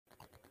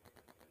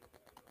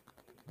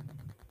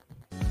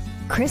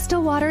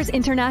Crystal Waters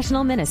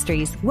International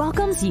Ministries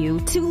welcomes you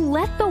to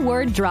Let the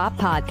Word Drop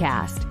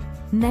podcast.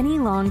 Many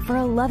long for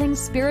a loving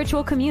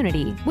spiritual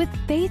community with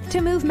faith to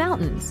move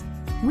mountains.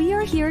 We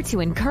are here to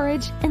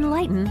encourage,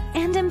 enlighten,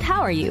 and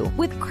empower you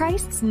with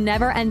Christ's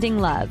never-ending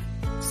love,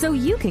 so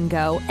you can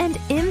go and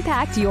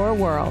impact your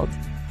world.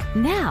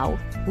 Now,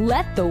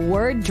 let the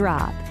word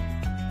drop.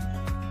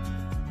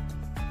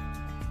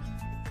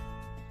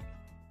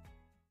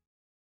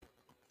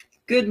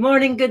 Good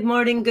morning, good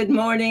morning, good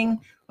morning,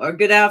 or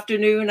good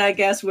afternoon, I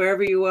guess,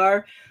 wherever you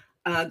are.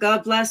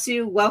 God bless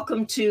you.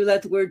 Welcome to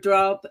Let the Word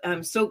Drop.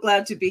 I'm so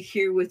glad to be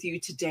here with you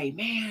today.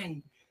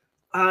 Man,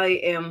 I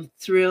am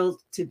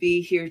thrilled to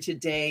be here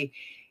today.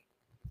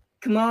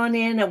 Come on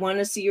in. I want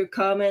to see your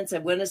comments. I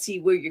want to see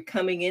where you're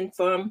coming in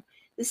from.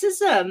 This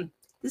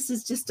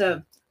is just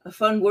a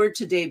fun word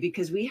today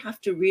because we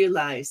have to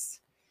realize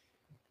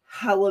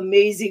how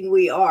amazing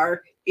we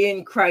are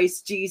in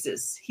Christ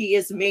Jesus. He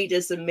has made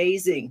us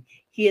amazing.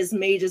 He has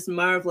made us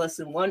marvelous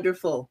and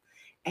wonderful.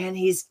 And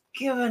he's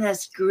given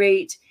us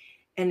great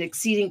and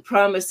exceeding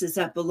promises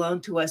that belong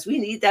to us. We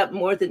need that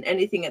more than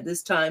anything at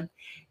this time.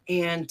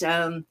 And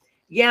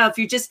if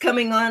you're just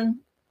coming on,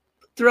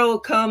 throw a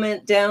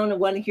comment down. I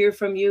want to hear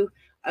from you.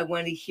 I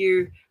want to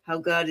hear how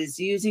God is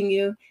using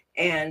you.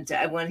 And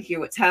I want to hear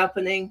what's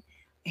happening.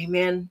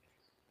 Amen.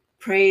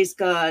 Praise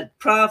God.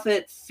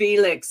 Prophet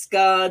Felix,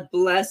 God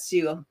bless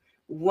you.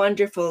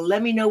 Wonderful.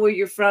 Let me know where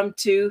you're from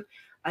too.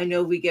 I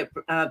know we get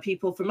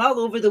people from all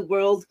over the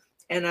world,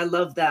 and I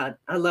love that.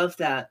 I love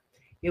that.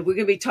 We're going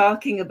to be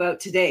talking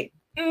about today.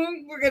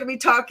 You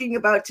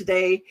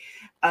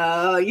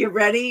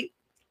ready?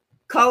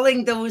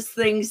 Calling those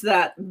things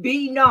that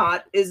be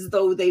not as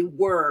though they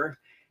were.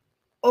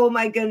 Oh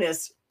my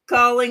goodness.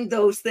 Calling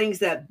those things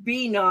that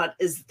be not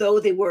as though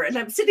they were. And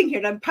I'm sitting here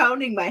and I'm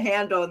pounding my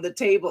hand on the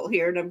table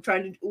here and I'm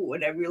trying to,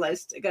 and I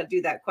realized I got to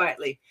do that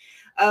quietly.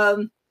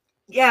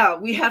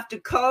 We have to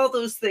call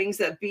those things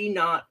that be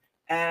not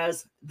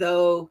as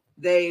though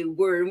they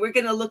were. And we're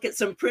going to look at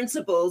some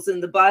principles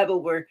in the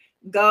Bible where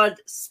God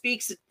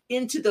speaks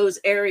into those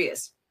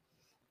areas.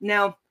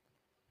 Now,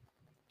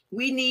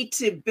 we need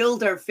to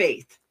build our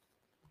faith.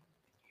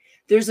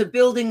 There's a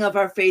building of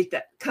our faith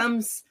that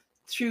comes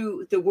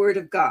through the Word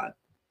of God.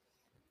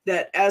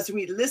 That as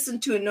we listen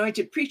to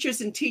anointed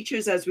preachers and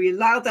teachers, as we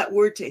allow that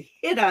word to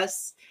hit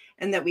us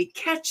and that we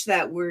catch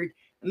that word,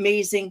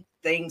 amazing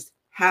things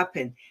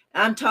happen.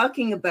 I'm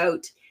talking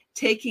about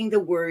taking the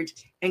word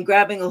and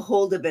grabbing a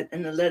hold of it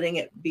and letting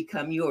it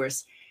become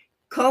yours.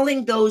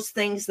 Calling those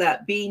things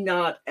that be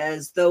not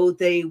as though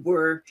they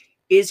were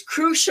is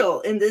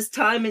crucial in this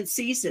time and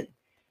season.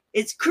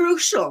 It's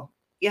crucial.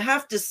 You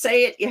have to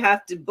say it. You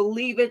have to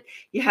believe it.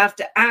 You have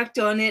to act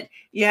on it.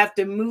 You have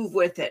to move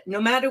with it. No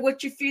matter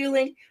what you're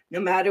feeling, no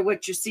matter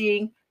what you're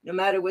seeing, no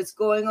matter what's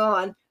going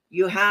on,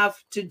 you have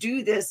to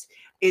do this.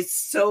 It's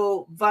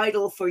so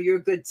vital for your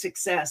good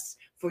success,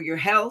 for your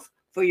health,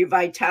 for your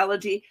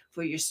vitality,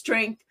 for your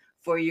strength,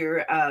 for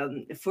your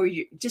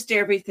just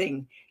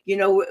everything.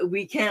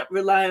 We can't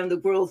rely on the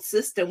world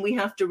system. We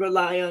have to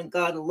rely on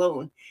God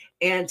alone,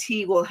 and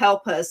he will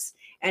help us,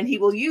 and he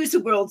will use the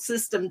world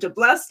system to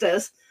bless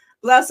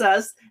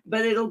us,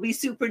 but it'll be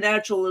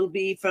supernatural. It'll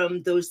be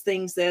from those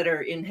things that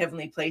are in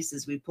heavenly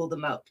places. We pull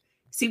them out.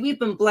 See, we've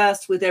been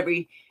blessed with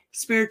every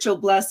spiritual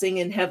blessing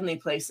in heavenly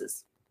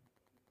places.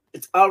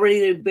 It's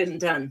already been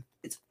done.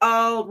 It's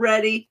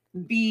already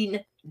been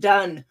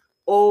done.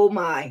 Oh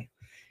my,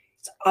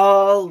 it's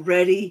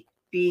already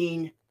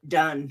been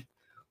done.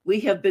 We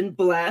have been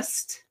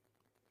blessed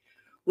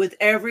with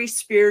every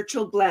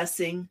spiritual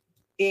blessing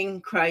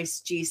in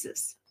Christ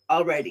Jesus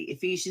already.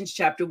 Ephesians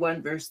chapter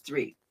 1, verse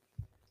 3.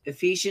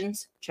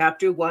 Ephesians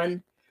chapter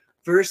 1,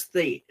 verse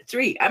 3.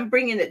 I'm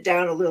bringing it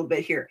down a little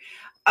bit here.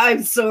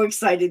 I'm so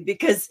excited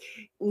because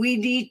we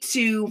need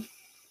to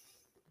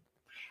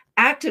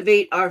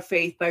activate our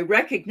faith by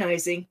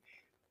recognizing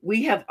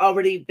we have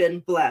already been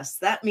blessed.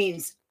 That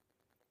means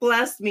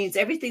blessed means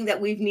everything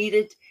that we've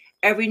needed,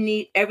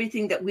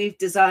 everything that we've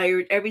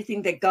desired,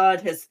 everything that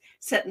God has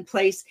set in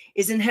place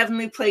is in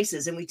heavenly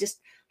places. And we just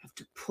have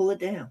to pull it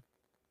down.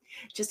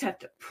 Just have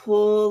to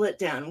pull it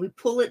down. We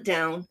pull it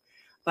down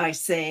by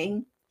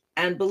saying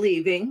and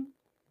believing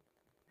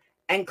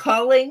and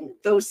calling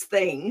those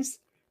things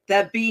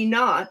that be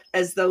not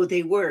as though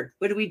they were.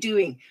 What are we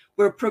doing?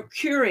 We're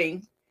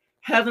procuring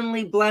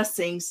heavenly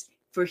blessings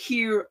for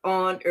here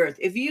on earth.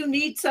 If you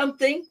need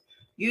something,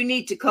 you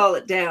need to call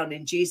it down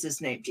in Jesus'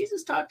 name.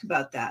 Jesus talked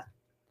about that.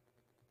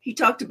 He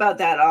talked about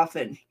that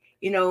often,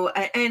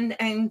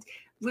 and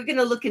we're going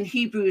to look in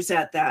Hebrews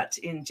at that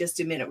in just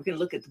a minute. We're going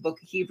to look at the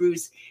book of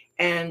Hebrews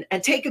and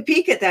take a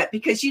peek at that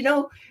because, you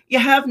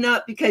have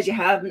not because you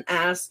haven't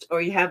asked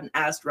or you haven't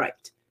asked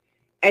right.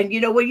 And,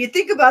 when you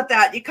think about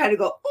that, you kind of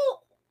go,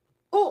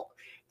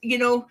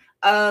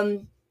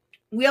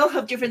 we all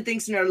have different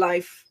things in our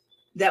life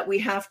that we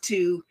have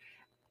to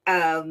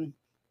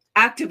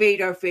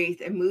activate our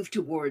faith and move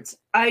towards.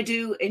 I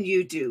do and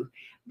you do.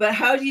 But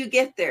how do you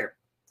get there?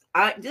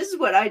 This is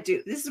what I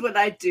do. This is what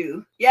I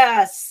do.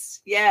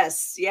 Yes,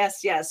 yes,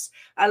 yes, yes.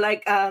 I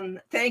like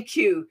thank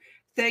you.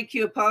 Thank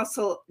you,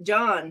 Apostle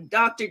John,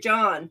 Dr.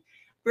 John.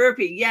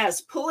 Burpee,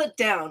 yes, pull it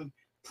down.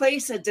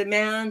 Place a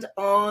demand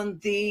on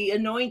the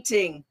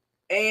anointing.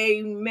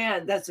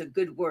 Amen. That's a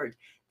good word.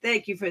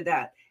 Thank you for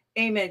that.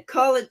 Amen.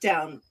 Call it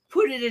down.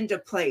 Put it into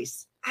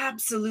place.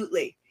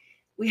 Absolutely.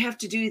 We have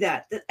to do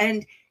that.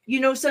 And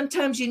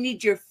sometimes you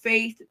need your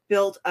faith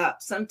built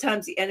up.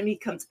 Sometimes the enemy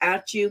comes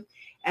at you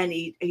and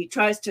he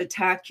tries to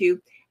attack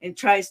you and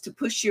tries to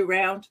push you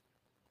around.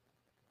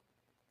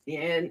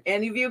 And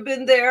any of you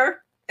been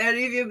there?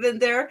 Any of you been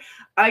there?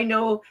 I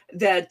know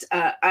that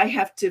I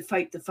have to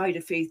fight the fight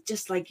of faith,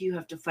 just like you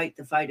have to fight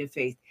the fight of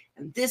faith.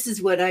 And this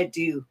is what I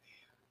do.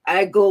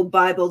 I go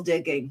Bible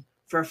digging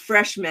for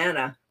fresh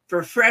manna,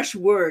 for fresh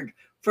word,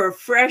 for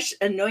fresh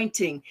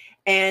anointing.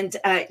 And,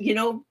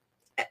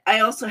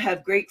 I also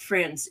have great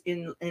friends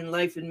in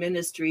life and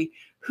ministry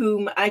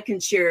whom I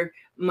can share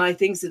my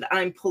things that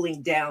I'm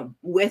pulling down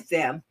with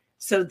them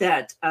so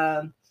that,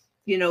 I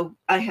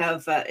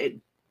have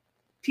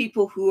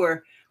people who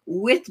are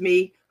with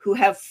me who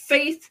have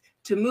faith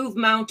to move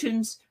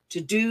mountains,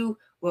 to do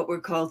what we're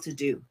called to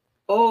do.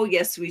 Oh,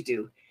 yes, we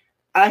do.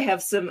 I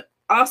have some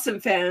awesome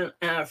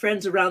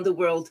friends around the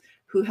world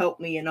who help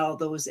me in all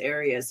those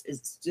areas.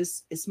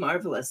 It's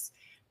marvelous.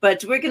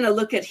 But we're going to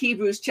look at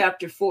Hebrews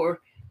chapter 4.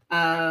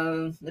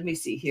 Let me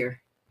see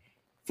here.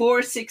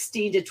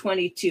 4:16 to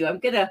 22. I'm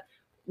going to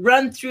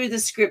run through the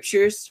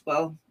scriptures.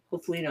 Well,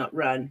 hopefully not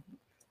run.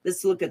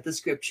 Let's look at the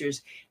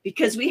scriptures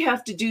because we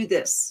have to do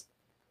this.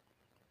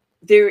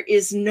 There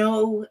is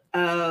no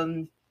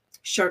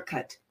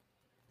shortcut.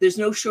 There's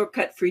no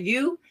shortcut for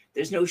you.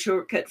 There's no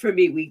shortcut for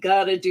me. We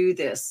got to do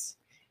this.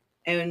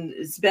 And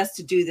it's best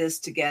to do this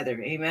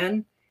together.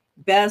 Amen.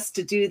 Best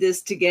to do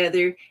this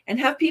together and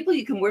have people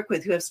you can work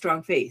with who have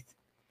strong faith.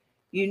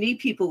 You need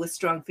people with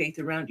strong faith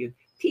around you.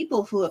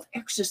 People who have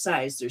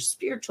exercised their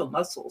spiritual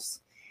muscles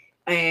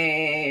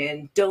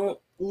and don't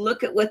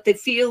look at what they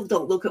feel.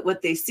 Don't look at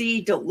what they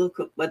see. Don't look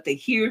at what they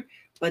hear,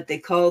 but they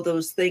call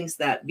those things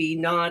that be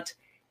not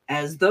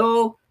as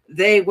though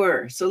they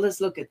were. So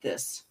let's look at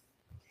this.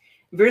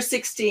 Verse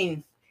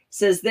 16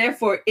 says,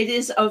 therefore, it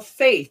is of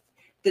faith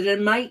that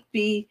it might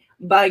be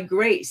by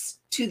grace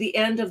to the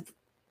end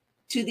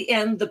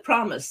the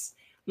promise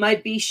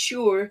might be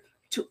sure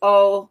to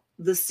all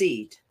the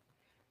seed,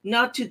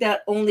 not to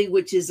that only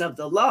which is of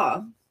the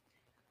law,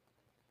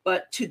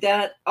 but to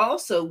that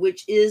also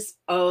which is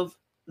of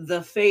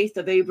the faith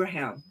of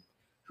Abraham,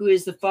 who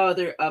is the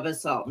father of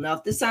us all. Now,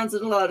 if this sounds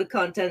in a lot of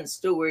content,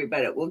 don't worry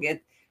about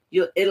it.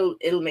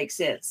 It'll make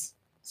sense.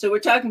 So we're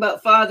talking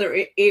about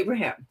Father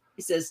Abraham.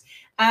 He says,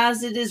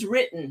 as it is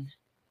written,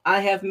 I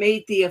have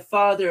made thee a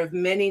father of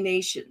many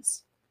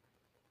nations.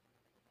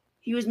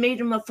 He was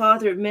made him a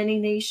father of many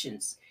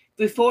nations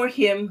before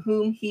him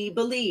whom he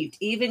believed,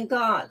 even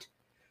God.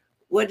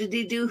 What did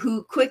he do?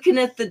 Who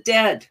quickeneth the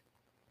dead,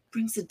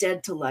 brings the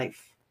dead to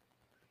life,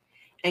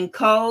 and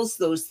calls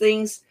those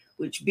things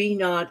which be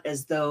not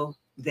as though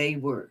they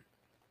were.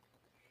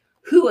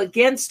 Who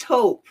against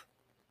hope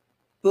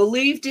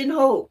believed in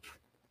hope,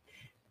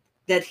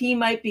 that he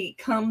might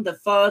become the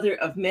father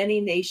of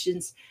many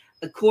nations,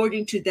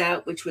 according to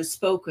that which was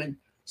spoken,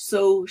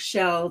 so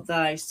shall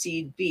thy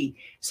seed be.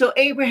 So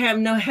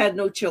Abraham had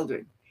no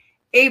children.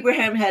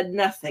 Abraham had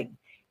nothing.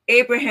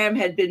 Abraham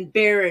had been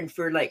barren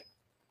for like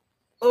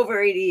over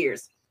 80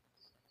 years.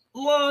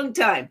 Long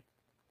time.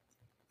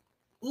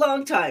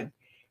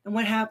 And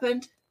what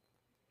happened?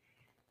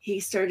 He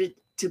started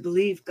to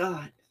believe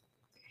God.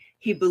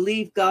 He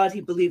believed God.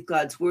 He believed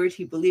God's word.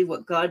 He believed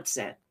what God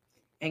said.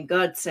 And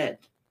God said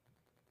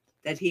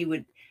that he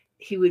would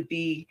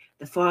be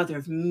the father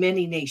of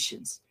many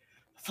nations.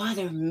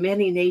 Father of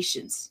many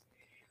nations.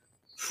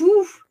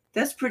 Whew,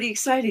 that's pretty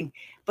exciting.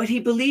 But he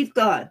believed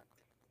God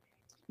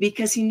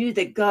because he knew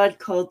that God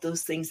called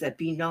those things that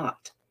be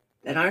not,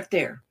 that aren't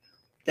there,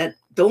 that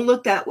don't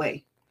look that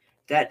way,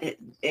 that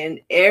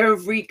in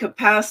every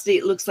capacity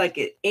it looks like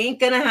it ain't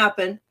going to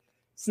happen.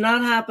 It's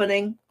not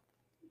happening.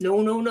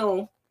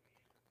 No.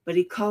 But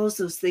he calls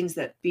those things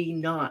that be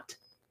not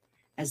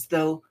as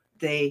though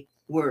they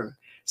were.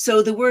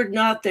 So the word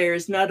not there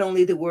is not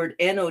only the word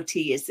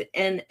N-O-T, it's the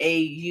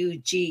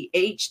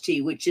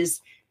N-A-U-G-H-T, which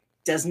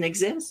doesn't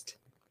exist.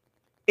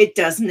 It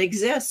doesn't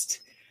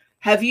exist.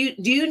 Do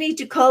you need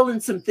to call in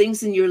some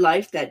things in your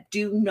life that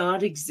do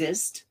not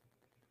exist?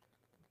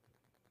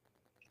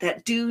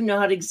 That do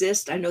not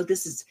exist. I know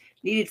this is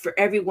needed for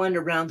everyone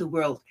around the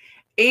world.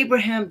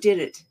 Abraham did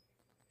it.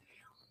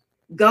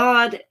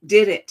 God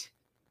did it.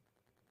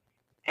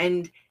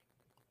 And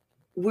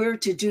we're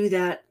to do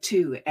that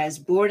too. As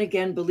born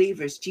again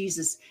believers,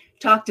 Jesus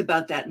talked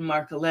about that in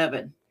Mark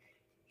 11.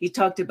 He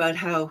talked about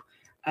how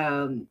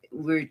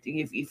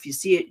if you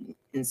see it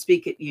and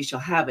speak it, you shall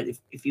have it.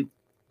 If you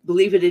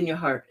believe it in your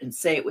heart and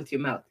say it with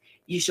your mouth,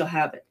 you shall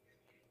have it.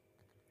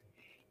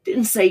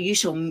 Didn't say you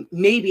shall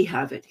maybe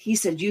have it. He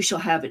said you shall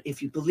have it.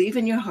 If you believe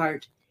in your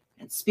heart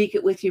and speak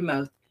it with your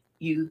mouth,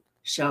 you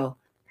shall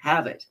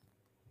have it.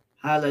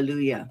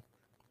 Hallelujah.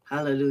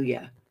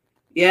 Hallelujah.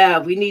 Yeah,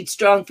 we need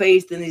strong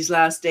faith in these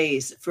last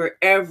days. For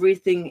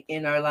everything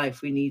in our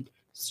life, we need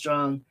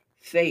strong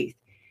faith.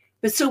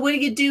 But so what do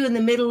you do in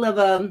the middle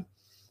of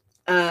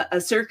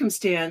a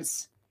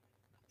circumstance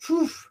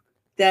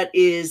that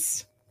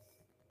is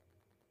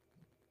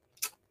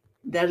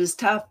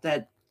tough?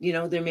 That,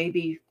 there may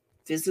be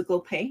physical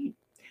pain.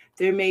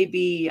 There may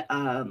be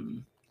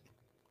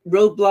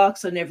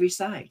roadblocks on every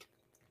side.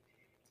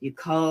 You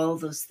call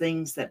those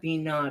things that be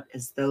not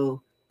as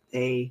though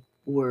they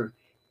were.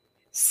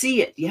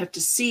 See it. You have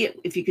to see it.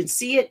 If you can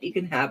see it, you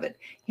can have it.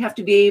 You have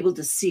to be able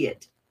to see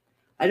it.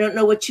 I don't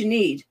know what you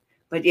need,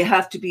 but you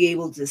have to be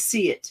able to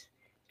see it.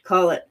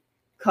 Call it.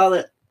 Call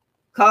it.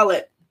 Call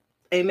it.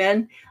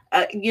 Amen.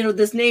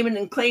 This name it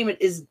and claim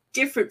it is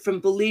different from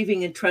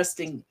believing and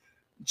trusting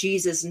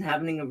Jesus and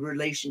having a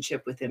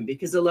relationship with him,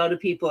 because a lot of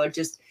people are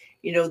just,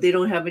 they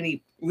don't have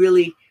any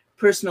really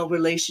personal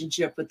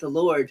relationship with the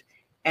Lord.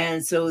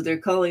 And so they're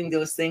calling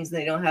those things, and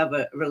they don't have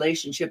a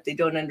relationship. They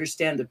don't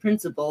understand the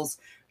principles.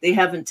 They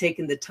haven't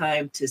taken the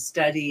time to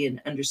study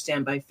and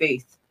understand by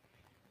faith.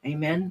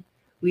 Amen.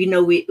 We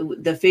know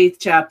the faith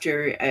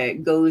chapter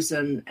goes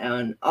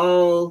on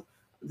all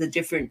the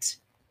different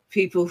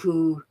people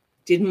who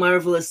did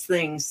marvelous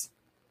things,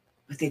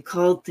 but they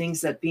called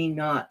things that be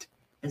not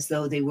as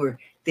though they were.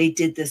 They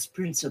did this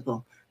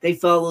principle. They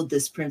followed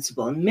this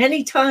principle. And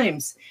many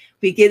times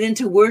we get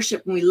into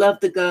worship and we love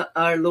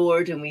our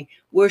Lord, and we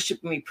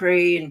worship and we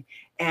pray,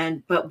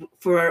 but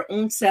for our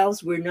own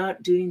selves, we're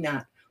not doing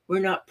that. We're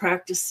not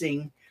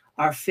practicing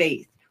our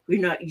faith.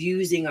 We're not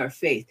using our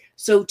faith.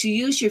 So to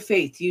use your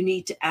faith, you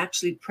need to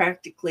actually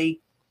practically,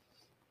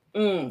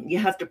 you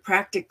have to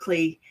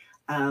practically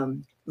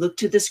look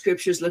to the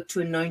scriptures, look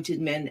to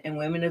anointed men and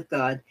women of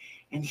God,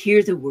 and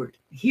hear the word,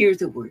 hear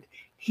the word,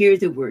 hear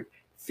the word.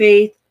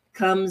 Faith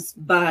comes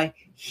by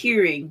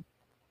hearing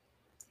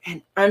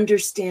and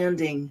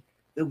understanding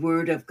the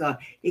word of God.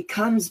 It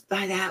comes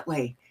by that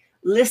way.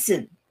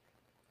 Listen,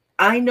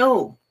 I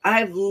know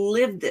I've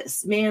lived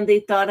this. Man, they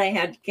thought I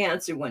had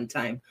cancer one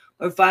time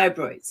or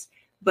fibroids,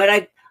 but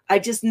I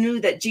just knew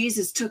that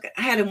Jesus took it.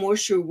 I had a more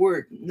sure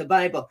word in the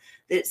Bible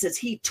that says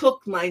he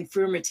took my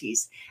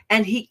infirmities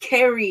and he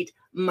carried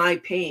my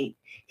pain.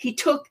 He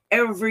took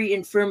every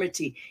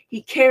infirmity.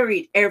 He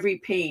carried every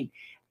pain,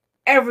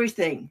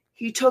 everything.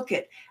 He took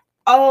it.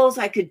 All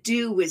I could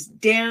do was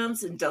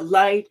dance and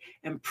delight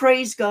and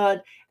praise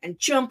God and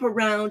jump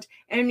around.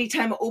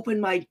 Anytime I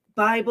opened my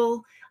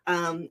Bible,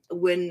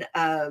 when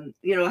I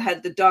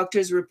had the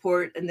doctor's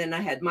report, and then I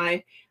had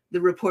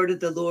the report of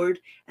the Lord,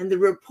 and the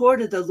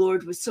report of the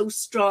Lord was so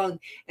strong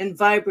and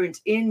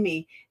vibrant in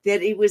me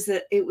that it was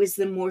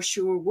the more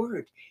sure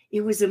word.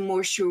 It was a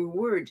more sure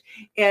word,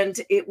 and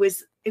it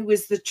was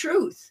the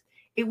truth.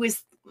 It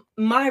was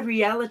my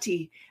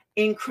reality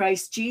in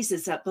Christ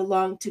Jesus that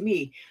belonged to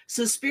me.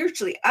 So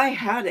spiritually, I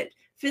had it.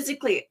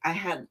 Physically,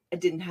 I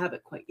didn't have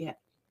it quite yet,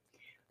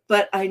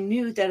 but I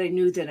knew that I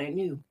knew that I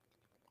knew.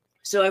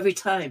 So every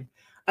time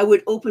I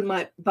would open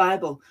my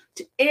Bible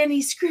to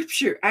any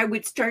scripture, I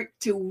would start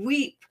to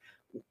weep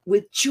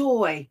with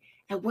joy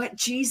at what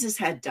Jesus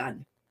had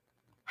done.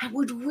 I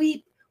would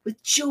weep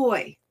with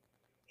joy.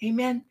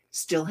 Amen.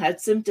 Still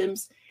had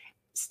symptoms,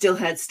 still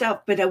had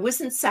stuff, but I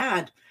wasn't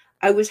sad.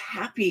 I was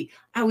happy.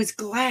 I was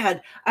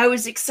glad. I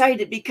was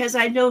excited, because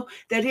I know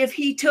that if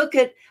he took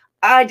it,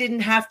 I didn't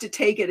have to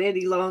take it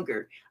any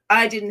longer.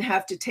 I didn't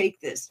have to take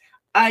this.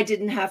 I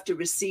didn't have to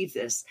receive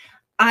this.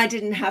 I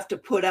didn't have to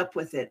put up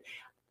with it.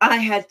 I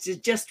had to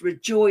just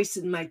rejoice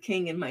in my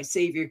King and my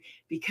Savior,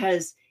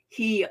 because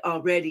he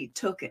already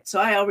took it.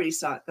 So I already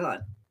saw it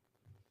gone.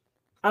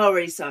 I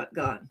already saw it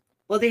gone.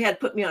 Well, they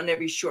had put me on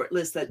every short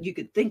list that you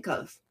could think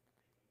of.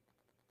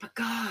 But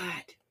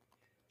God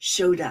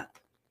showed up.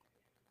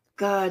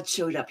 God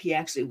showed up. He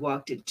actually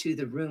walked into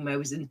the room I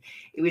was in.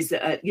 It was,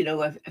 I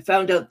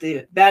found out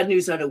the bad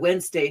news on a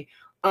Wednesday.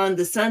 On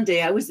the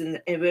Sunday, I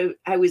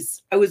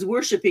was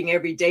worshiping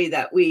every day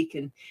that week,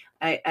 and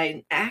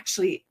I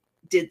actually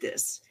did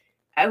this.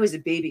 I was a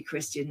baby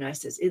Christian, and I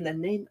says, in the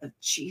name of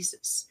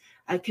Jesus,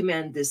 I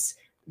command this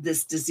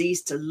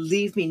disease to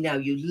leave me now.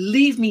 You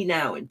leave me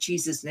now in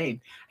Jesus' name.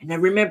 And I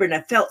remembered,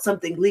 I felt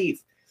something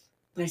leave,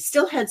 but I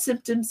still had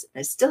symptoms.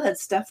 I still had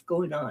stuff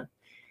going on.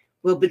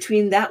 Well,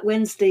 between that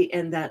Wednesday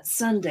and that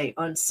Sunday,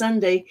 on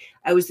Sunday,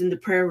 I was in the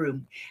prayer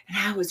room, and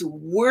I was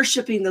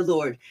worshiping the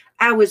Lord.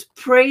 I was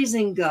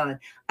praising God.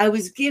 I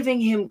was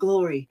giving him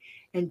glory.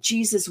 And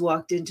Jesus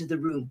walked into the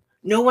room.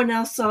 No one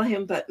else saw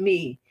him but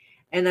me.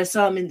 And I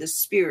saw him in the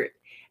spirit.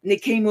 And he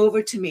came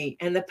over to me,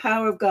 and the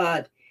power of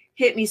God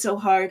hit me so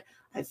hard,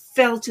 I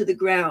fell to the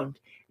ground.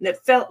 And it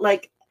felt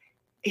like,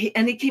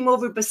 and he came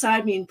over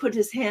beside me and put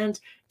his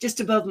hand just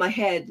above my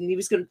head, and he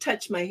was going to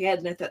touch my head.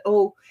 And I thought,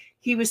 oh,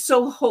 he was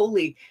so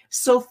holy,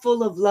 so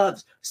full of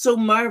love, so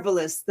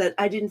marvelous that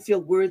I didn't feel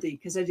worthy,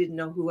 because I didn't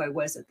know who I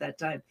was at that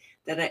time.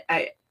 That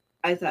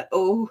I thought,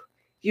 oh,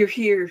 you're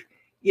here,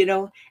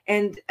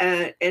 and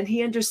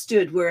he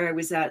understood where I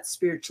was at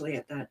spiritually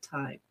at that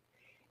time.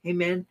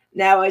 Amen.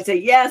 Now I say,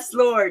 yes,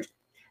 Lord,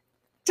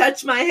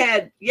 touch my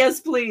head. Yes,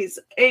 please.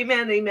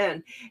 Amen.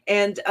 Amen.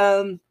 And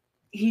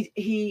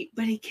he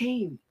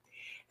came,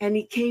 and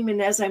he came.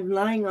 And as I'm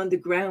lying on the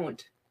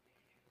ground,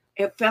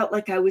 it felt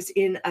like I was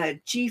in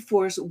a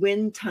G-force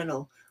wind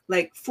tunnel,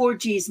 like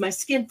 4Gs. My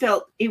skin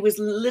it was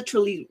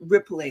literally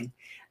rippling.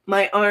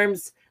 My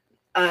arms,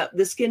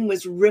 the skin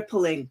was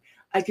rippling.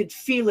 I could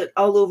feel it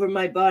all over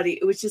my body.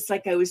 It was just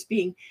like I was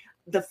being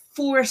the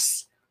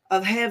force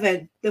of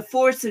heaven, the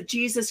force of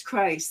Jesus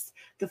Christ,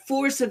 the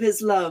force of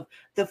his love,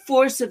 the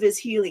force of his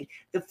healing,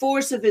 the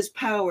force of his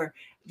power,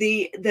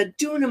 the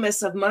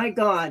dunamis of my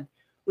God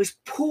was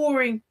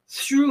pouring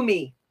through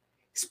me.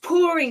 It's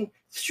pouring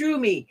through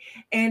me.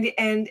 And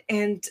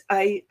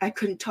I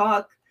couldn't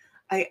talk.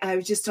 I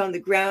was just on the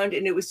ground,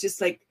 and it was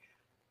just like,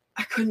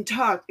 I couldn't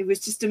talk. It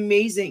was just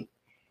amazing.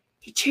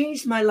 He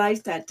changed my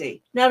life that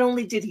day. Not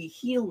only did he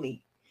heal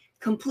me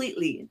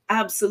completely,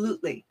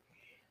 absolutely,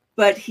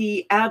 but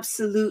he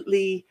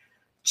absolutely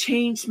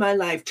changed my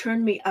life,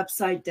 turned me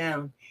upside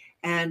down.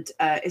 And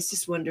it's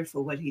just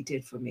wonderful what he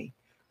did for me.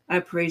 I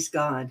praise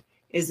God.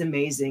 It's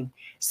amazing.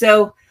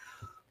 So,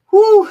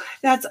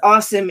 that's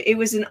awesome. It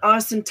was an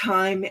awesome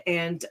time.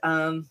 And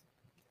I'm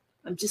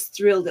just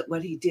thrilled at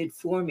what he did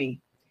for me.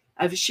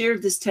 I've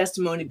shared this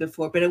testimony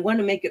before, but I want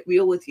to make it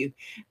real with you,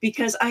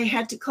 because I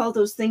had to call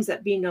those things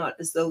that be not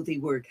as though they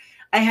were.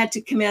 I had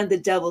to command the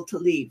devil to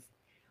leave.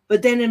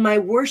 But then in my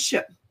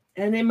worship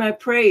and in my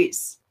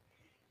praise,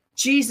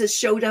 Jesus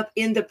showed up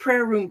in the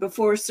prayer room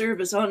before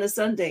service on a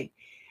Sunday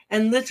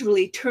and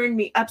literally turned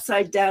me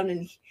upside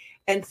down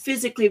and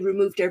physically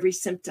removed every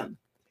symptom.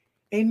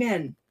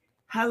 Amen.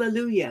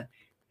 Hallelujah.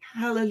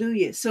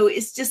 Hallelujah. So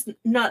it's just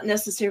not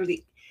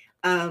necessarily,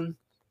 God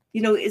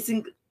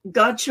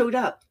showed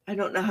up. I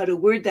don't know how to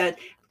word that.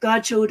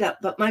 God showed up,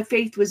 but my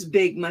faith was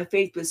big. My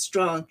faith was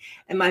strong.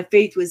 And my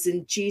faith was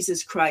in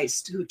Jesus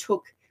Christ, who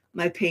took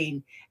my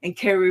pain and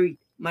carried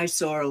my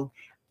sorrow.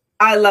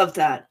 I love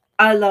that.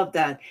 I love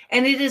that.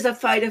 And it is a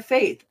fight of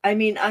faith. I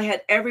mean, I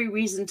had every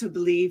reason to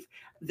believe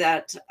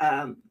that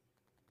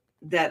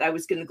that I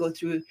was going to go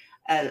through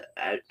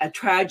a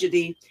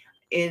tragedy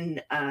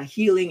in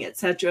healing,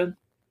 etc.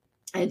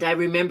 And I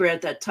remember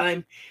at that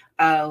time,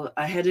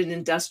 I had an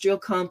industrial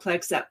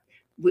complex that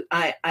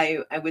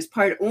I was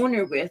part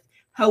owner with.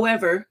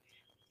 However,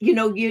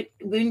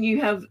 when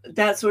you have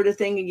that sort of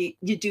thing,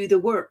 you do the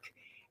work.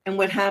 And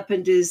what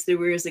happened is there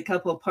was a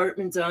couple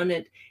apartments on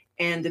it,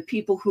 and the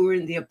people who were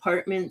in the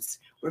apartments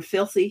were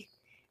filthy,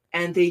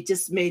 and they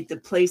just made the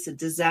place a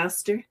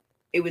disaster.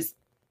 It was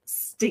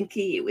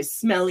stinky, it was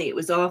smelly, it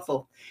was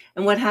awful.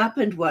 And what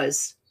happened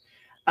was,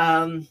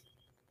 I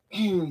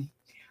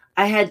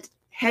had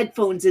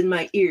headphones in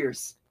my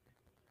ears.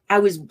 I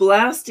was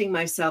blasting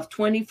myself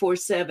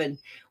 24/7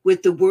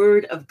 with the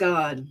word of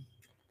God.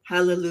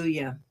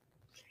 Hallelujah.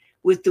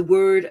 With the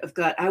word of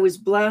God. I was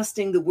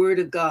blasting the word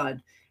of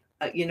God.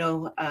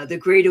 The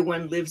greater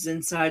one lives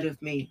inside of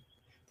me.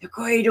 The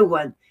greater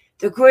one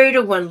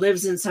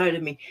lives inside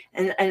of me.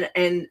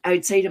 And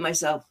I'd say to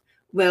myself,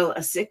 well,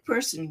 a sick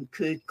person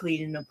could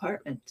clean an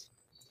apartment.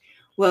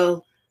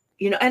 Well,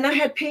 and I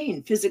had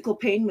pain, physical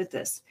pain with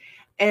this.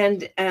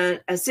 And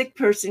a sick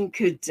person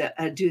could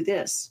do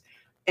this.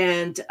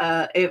 And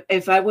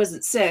if I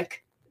wasn't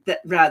sick,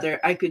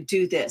 I could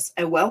do this.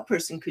 A well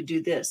person could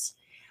do this.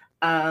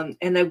 And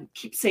I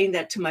keep saying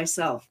that to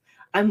myself.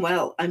 I'm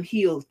well, I'm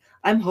healed,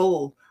 I'm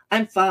whole,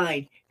 I'm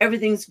fine,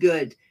 everything's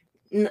good.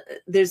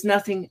 There's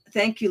nothing.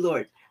 Thank you,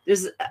 Lord.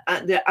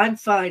 I'm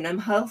fine, I'm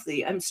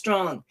healthy, I'm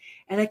strong.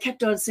 And I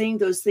kept on saying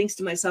those things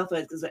to myself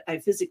because I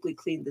physically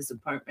cleaned this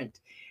apartment.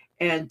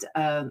 And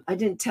I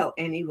didn't tell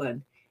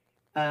anyone.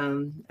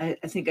 I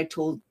think I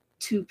told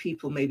 2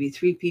 people, maybe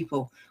 3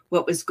 people,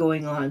 what was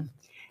going on.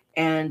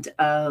 And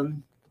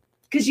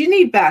because you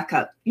need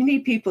backup, you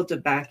need people to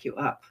back you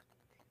up.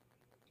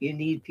 You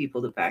need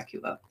people to back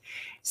you up.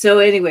 So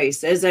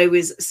anyways, as I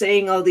was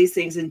saying all these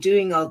things and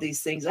doing all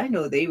these things, I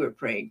know they were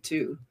praying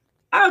too.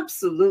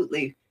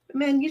 Absolutely.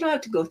 Man, you don't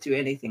have to go through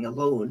anything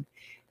alone,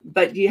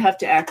 but you have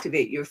to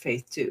activate your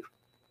faith too.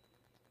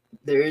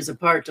 There is a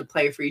part to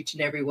play for each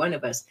and every one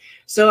of us.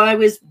 So I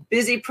was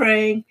busy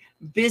praying,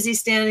 busy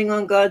standing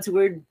on God's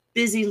word,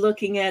 busy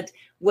looking at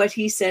what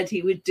he said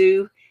he would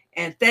do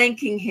and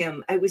thanking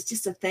him. I was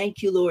just a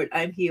thank you, Lord,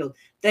 I'm healed.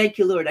 Thank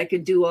you, Lord, I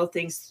can do all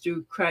things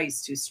through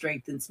Christ who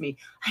strengthens me.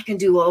 I can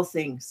do all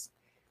things.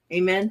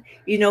 Amen.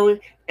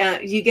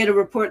 You get a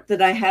report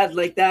that I had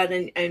like that,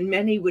 and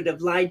many would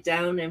have lied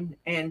down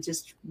and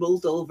just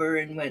rolled over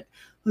and went,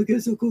 I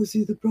guess I'll go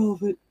see the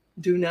prophet.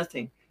 Do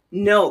nothing.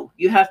 No,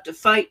 you have to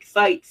fight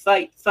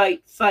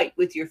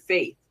with your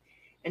faith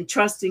and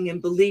trusting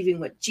and believing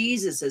what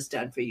Jesus has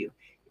done for you.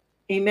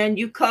 Amen.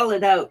 You call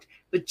it out,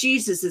 but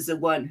Jesus is the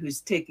one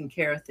who's taking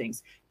care of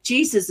things.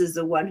 Jesus is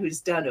the one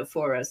who's done it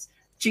for us.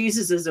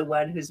 Jesus is the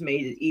one who's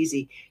made it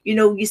easy.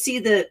 You see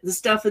the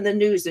stuff in the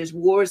news. There's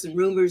wars and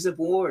rumors of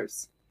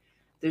wars.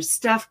 There's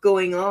stuff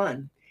going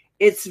on.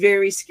 It's a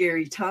very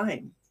scary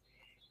time.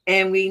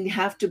 And we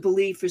have to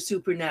believe for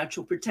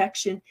supernatural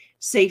protection,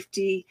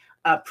 safety,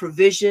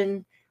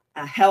 provision,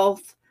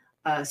 health,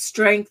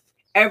 strength,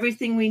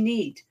 everything we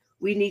need.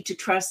 We need to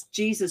trust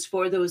Jesus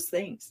for those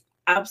things.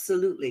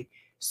 Absolutely.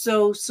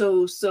 So,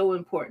 so, so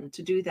important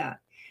to do that.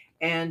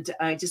 And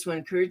I just want to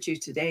encourage you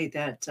today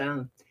that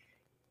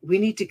we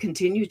need to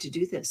continue to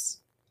do this.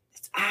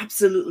 It's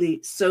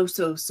absolutely so,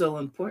 so, so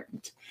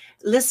important.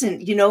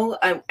 Listen,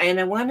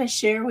 I want to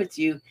share with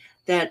you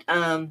that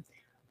I'm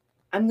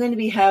going to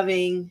be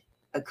having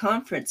a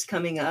conference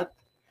coming up,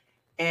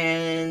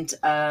 and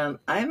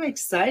I'm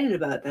excited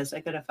about this.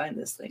 I got to find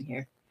this thing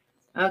here.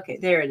 Okay,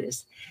 there it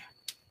is.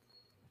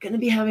 Going to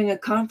be having a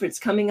conference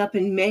coming up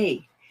in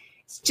May.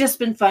 It's just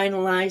been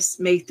finalized,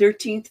 May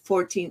 13th,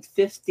 14th,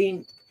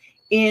 15th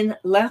in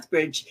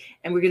Lethbridge,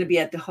 and we're going to be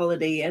at the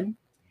Holiday Inn.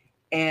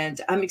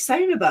 And I'm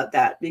excited about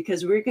that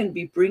because we're going to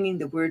be bringing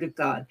the Word of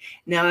God.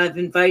 Now, I've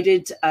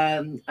invited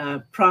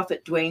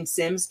Prophet Dwayne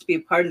Sims to be a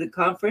part of the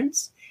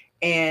conference,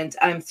 and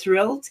I'm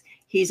thrilled.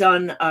 He's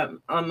on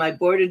my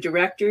board of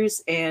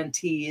directors, and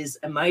he is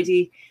a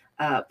mighty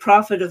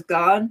prophet of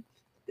God.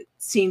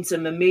 Seen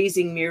some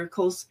amazing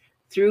miracles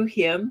through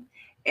him.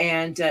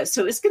 And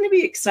so it's going to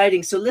be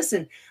exciting. So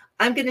listen,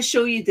 I'm going to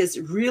show you this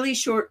really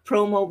short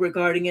promo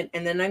regarding it,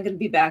 and then I'm going to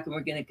be back and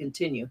we're going to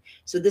continue.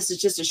 So this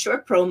is just a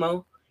short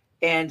promo,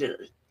 and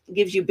it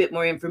gives you a bit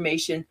more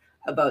information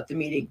about the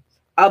meeting.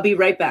 I'll be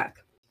right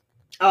back.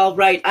 All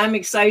right. I'm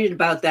excited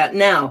about that.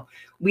 Now,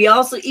 we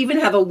also even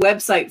have a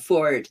website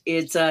for it.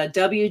 It's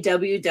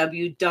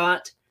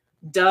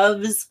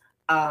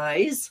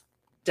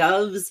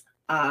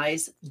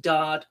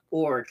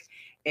www.doveseyes.org.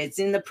 It's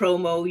in the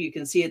promo. You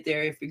can see it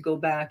there. If you go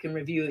back and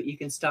review it, you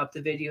can stop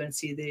the video and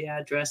see the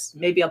address.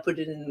 Maybe I'll put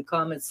it in the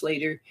comments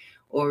later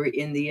or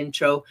in the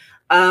intro.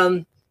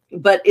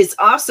 But it's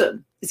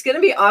awesome. It's going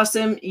to be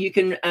awesome. You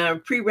can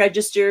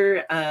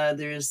pre-register.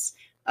 There's,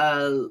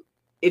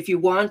 if you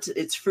want,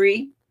 it's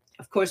free.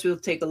 Of course, we'll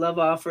take a love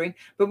offering.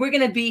 But we're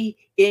going to be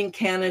in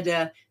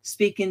Canada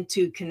speaking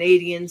to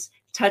Canadians,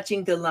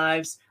 touching the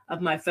lives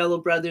of my fellow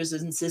brothers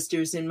and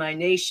sisters in my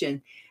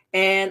nation.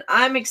 And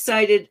I'm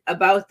excited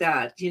about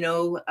that.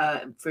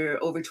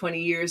 For over 20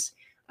 years,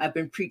 I've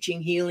been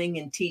preaching healing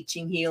and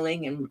teaching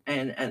healing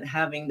and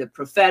having the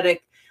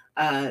prophetic,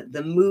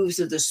 the moves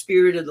of the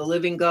Spirit of the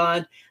living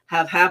God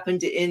have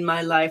happened in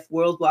my life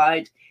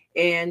worldwide.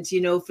 And,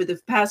 for the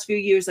past few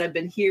years, I've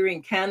been here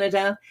in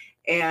Canada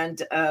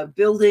and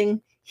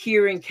building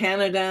here in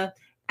Canada.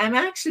 I'm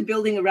actually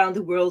building around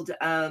the world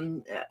I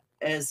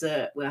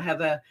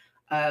have a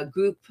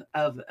group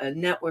of a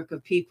network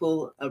of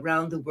people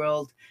around the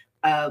world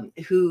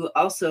who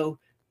also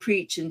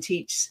preach and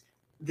teach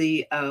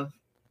the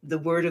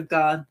Word of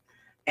God,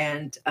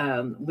 and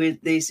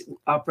they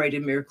operate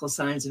in miracle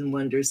signs and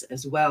wonders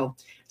as well.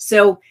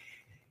 So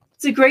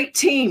it's a great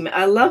team.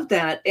 I love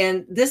that,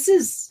 and this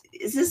is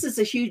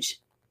a huge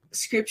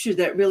scripture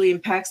that really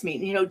impacts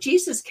me.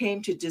 Jesus came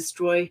to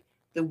destroy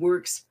the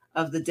works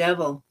of the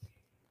devil.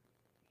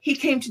 He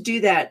came to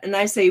do that, and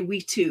I say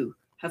we too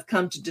have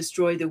come to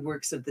destroy the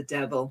works of the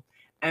devil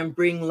and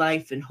bring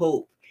life and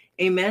hope.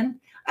 Amen.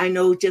 I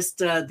know just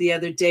the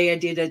other day I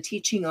did a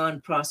teaching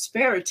on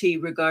prosperity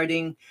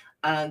regarding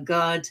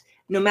God.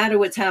 No matter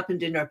what's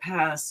happened in our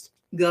past,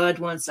 God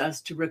wants us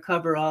to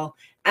recover all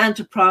and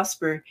to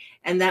prosper.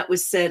 And that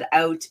was said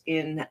out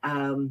in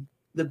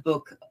the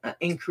book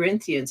in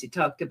Corinthians. He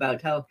talked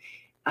about how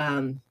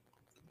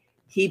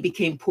he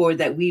became poor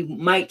that we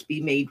might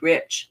be made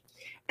rich.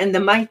 And the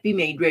might be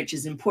made rich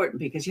is important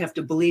because you have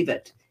to believe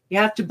it. You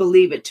have to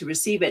believe it to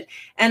receive it.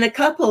 And a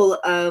couple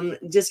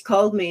just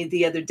called me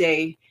the other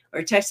day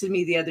or texted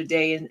me the other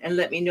day and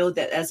let me know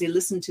that as they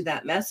listened to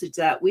that message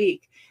that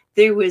week,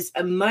 there was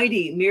a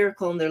mighty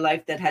miracle in their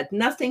life that had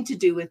nothing to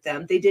do with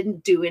them. They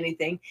didn't do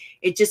anything.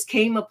 It just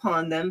came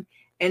upon them.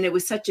 And it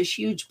was such a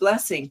huge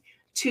blessing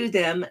to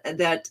them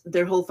that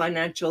their whole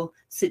financial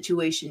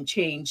situation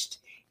changed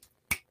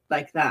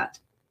like that.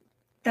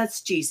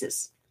 That's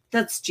Jesus.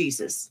 That's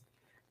Jesus.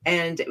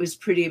 And it was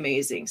pretty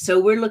amazing. So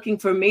we're looking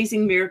for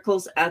amazing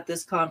miracles at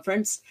this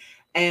conference.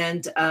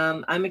 And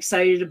I'm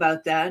excited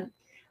about that.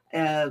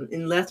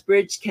 In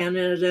Lethbridge,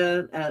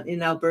 Canada,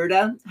 in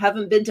Alberta.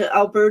 Haven't been to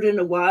Alberta in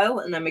a while,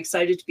 and I'm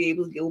excited to be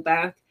able to go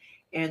back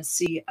and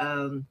see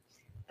the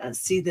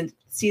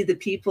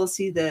people,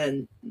 see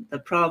the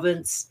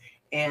province,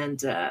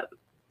 and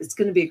it's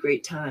going to be a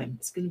great time.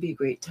 It's going to be a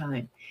great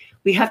time.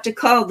 We have to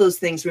call those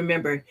things,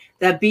 remember,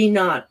 that be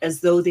not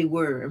as though they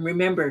were. And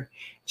remember,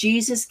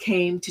 Jesus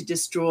came to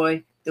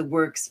destroy the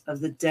works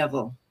of the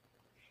devil.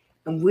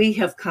 And we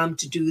have come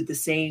to do the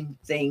same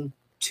thing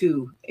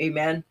too.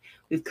 Amen.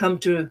 We've come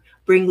to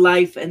bring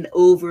life and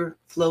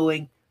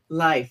overflowing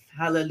life.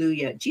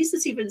 Hallelujah.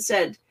 Jesus even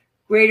said,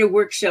 greater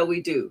work shall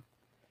we do.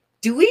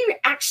 Do we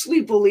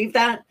actually believe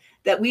that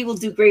we will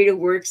do greater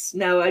works?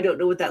 Now, I don't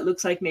know what that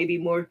looks like. Maybe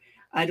more.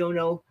 I don't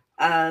know.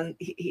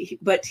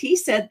 But he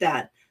said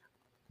that.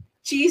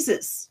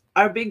 Jesus,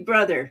 our big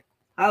brother,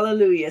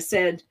 hallelujah,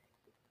 said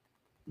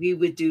we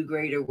would do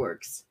greater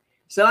works.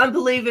 So I'm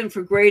believing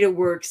for greater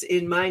works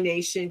in my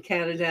nation,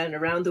 Canada, and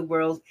around the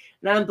world.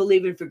 And I'm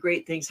believing for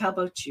great things. How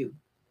about you?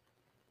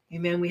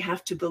 Amen. We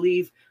have to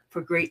believe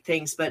for great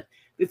things. But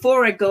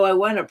Before I go, I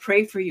want to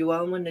pray for you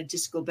all. I want to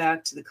just go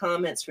back to the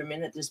comments for a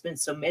minute. There's been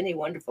so many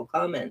wonderful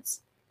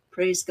comments.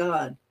 Praise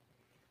God.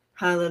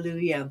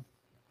 Hallelujah.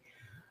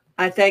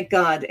 I thank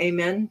God.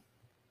 Amen.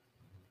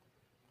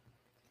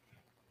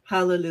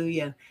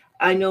 Hallelujah.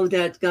 I know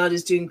that God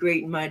is doing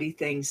great and mighty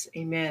things.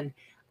 Amen.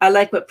 I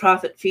like what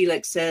Prophet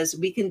Felix says.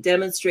 We can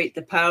demonstrate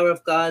the power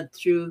of God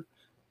through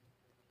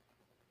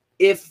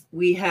if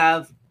we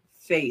have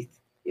faith.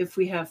 If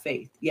we have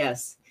faith.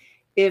 Yes.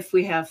 If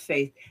we have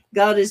faith.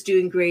 God is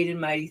doing great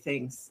and mighty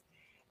things.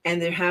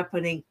 And they're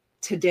happening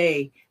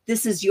today.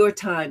 This is your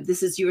time.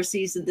 This is your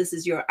season. This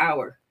is your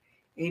hour.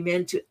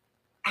 Amen. To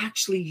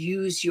actually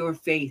use your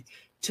faith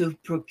to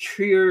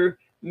procure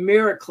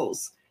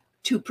miracles.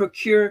 To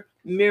procure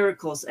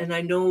miracles. And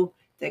I know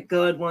that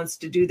God wants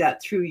to do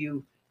that through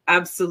you.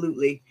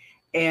 Absolutely.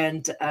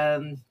 And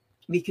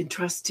we can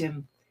trust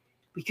him.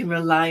 We can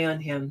rely on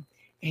him.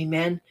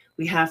 Amen.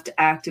 We have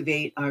to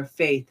activate our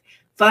faith.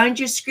 Find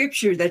your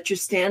scripture that you're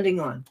standing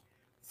on.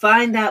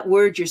 Find that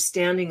word you're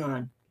standing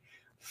on.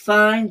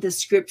 Find the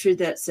scripture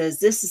that says,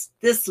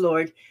 this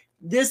Lord,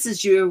 this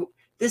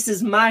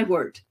is my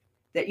word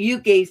that you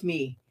gave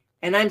me.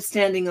 And I'm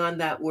standing on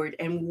that word,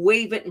 and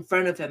wave it in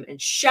front of him and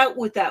shout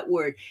with that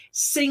word,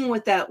 sing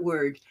with that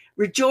word,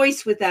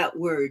 rejoice with that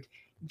word,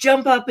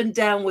 jump up and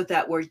down with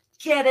that word,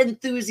 get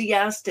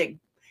enthusiastic.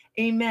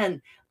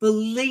 Amen.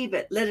 Believe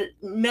it. Let it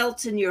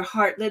melt in your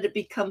heart. Let it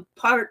become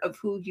part of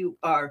who you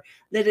are.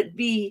 Let it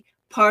be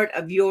part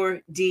of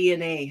your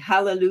DNA.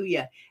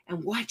 Hallelujah.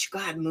 And watch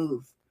God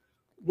move.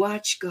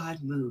 Watch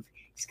God move.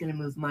 He's going to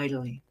move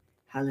mightily.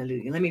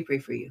 Hallelujah. Let me pray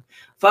for you.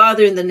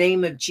 Father, in the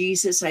name of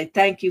Jesus, I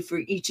thank you for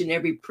each and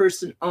every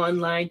person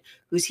online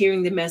who's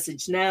hearing the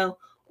message now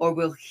or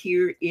will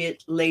hear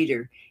it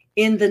later.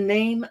 In the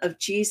name of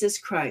Jesus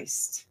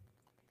Christ.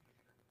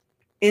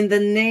 In the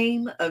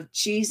name of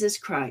Jesus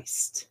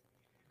Christ,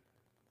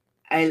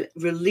 I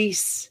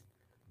release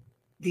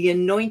the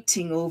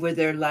anointing over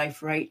their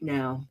life right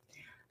now.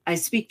 I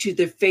speak to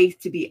their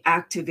faith to be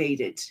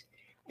activated.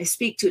 I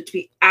speak to it to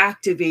be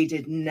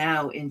activated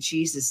now in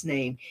Jesus'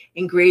 name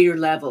in greater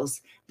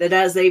levels, that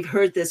as they've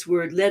heard this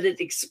word, let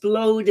it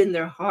explode in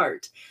their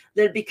heart.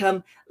 Let it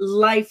become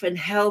life and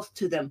health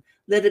to them.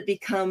 Let it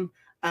become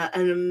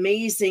an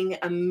amazing,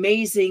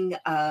 amazing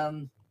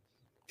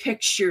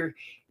picture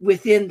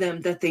within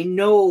them, that they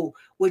know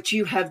what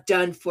you have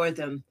done for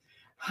them.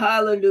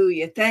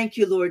 Hallelujah. Thank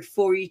you, Lord,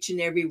 for each and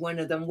every one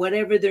of them.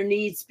 Whatever their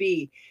needs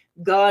be,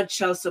 God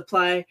shall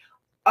supply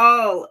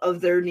all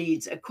of their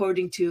needs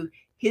according to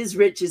his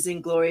riches in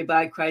glory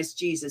by Christ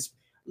Jesus.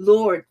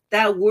 Lord,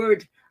 that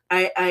word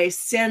I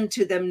send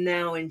to them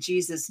now in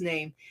Jesus'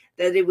 name,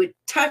 that it would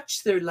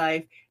touch their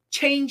life,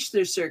 change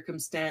their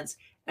circumstance,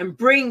 and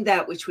bring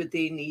that which would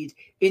they need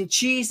in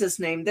Jesus'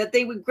 name, that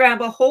they would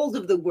grab a hold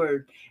of the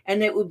word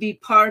and it would be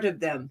part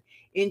of them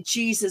in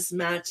Jesus'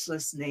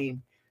 matchless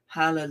name.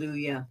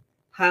 Hallelujah.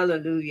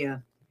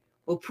 Hallelujah.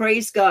 Well,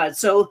 praise God.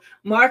 So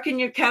mark in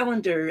your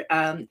calendar,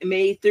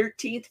 May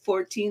 13th,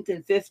 14th,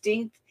 and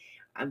 15th.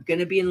 I'm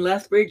going to be in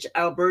Lethbridge,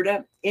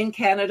 Alberta, in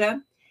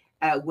Canada,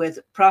 with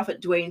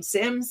Prophet Dwayne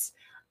Sims.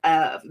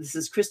 This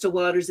is Crystal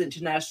Waters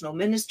International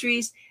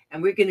Ministries,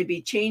 and we're going to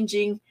be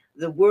changing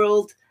the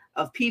world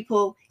of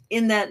people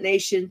in that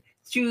nation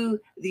through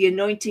the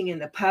anointing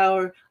and the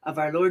power of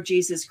our Lord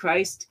Jesus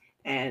Christ.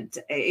 And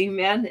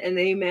amen and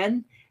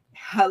amen.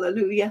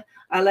 Hallelujah.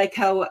 I like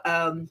how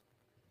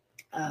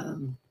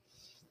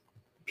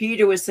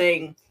Peter was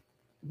saying,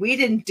 we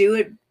didn't do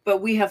it,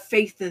 but we have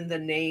faith in the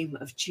name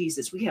of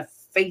Jesus. We have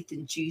faith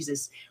in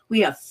Jesus. We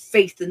have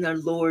faith in our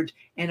Lord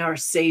and our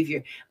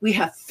Savior. We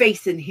have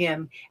faith in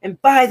him.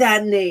 And by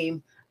that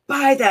name,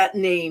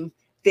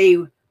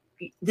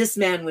 this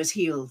man was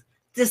healed.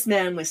 This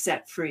man was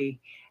set free.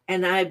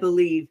 And I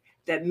believe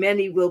that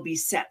many will be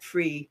set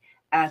free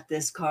at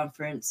this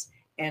conference.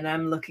 And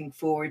I'm looking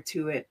forward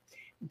to it.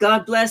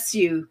 God bless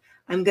you.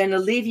 I'm going to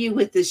leave you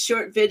with this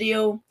short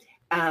video.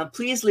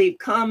 Please leave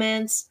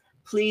comments.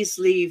 Please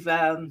leave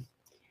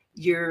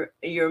your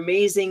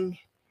amazing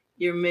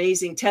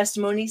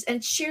testimonies,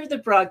 and share the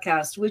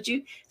broadcast, would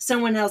you?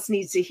 Someone else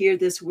needs to hear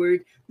this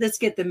word. Let's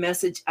get the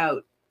message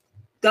out.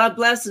 God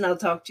bless, and I'll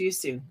talk to you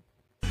soon.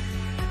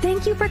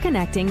 Thank you for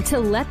connecting to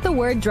Let the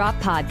Word Drop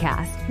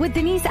podcast with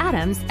Denise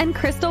Adams and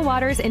Crystal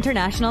Waters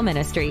International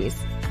Ministries.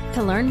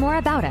 To learn more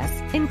about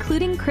us,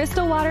 including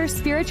Crystal Waters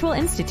Spiritual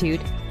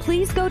Institute,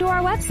 please go to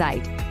our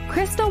website,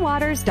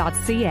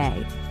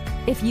 crystalwaters.ca.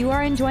 If you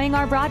are enjoying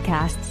our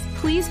broadcasts,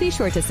 please be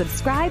sure to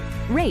subscribe,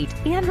 rate,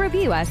 and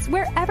review us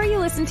wherever you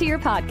listen to your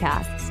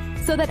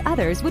podcasts so that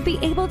others would be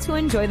able to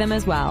enjoy them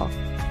as well.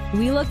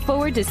 We look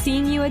forward to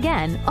seeing you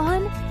again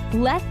on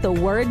Let the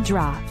Word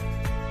Drop.